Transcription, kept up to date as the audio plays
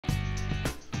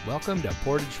Welcome to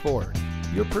Portage Ford,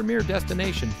 your premier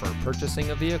destination for purchasing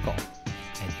a vehicle.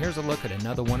 And here's a look at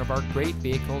another one of our great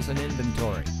vehicles in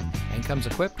inventory, and comes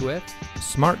equipped with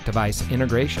smart device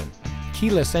integration,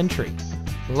 keyless entry,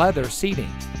 leather seating,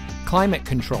 climate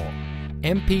control,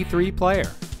 MP3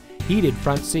 player, heated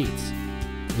front seats,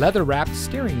 leather-wrapped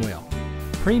steering wheel,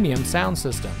 premium sound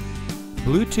system,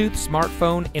 Bluetooth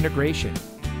smartphone integration,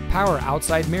 power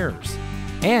outside mirrors,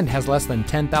 and has less than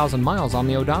 10,000 miles on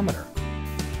the odometer.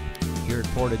 Here at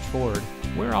Portage Ford,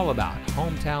 we're all about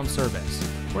hometown service,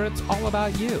 where it's all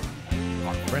about you.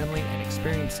 Our friendly and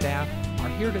experienced staff are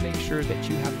here to make sure that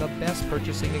you have the best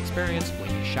purchasing experience when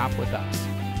you shop with us.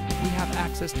 We have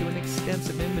access to an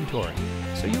extensive inventory,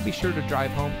 so you'll be sure to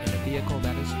drive home in a vehicle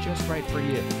that is just right for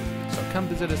you. So come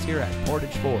visit us here at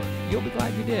Portage Ford. You'll be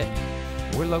glad you did.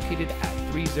 We're located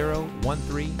at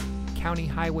 3013 County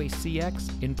Highway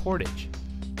CX in Portage.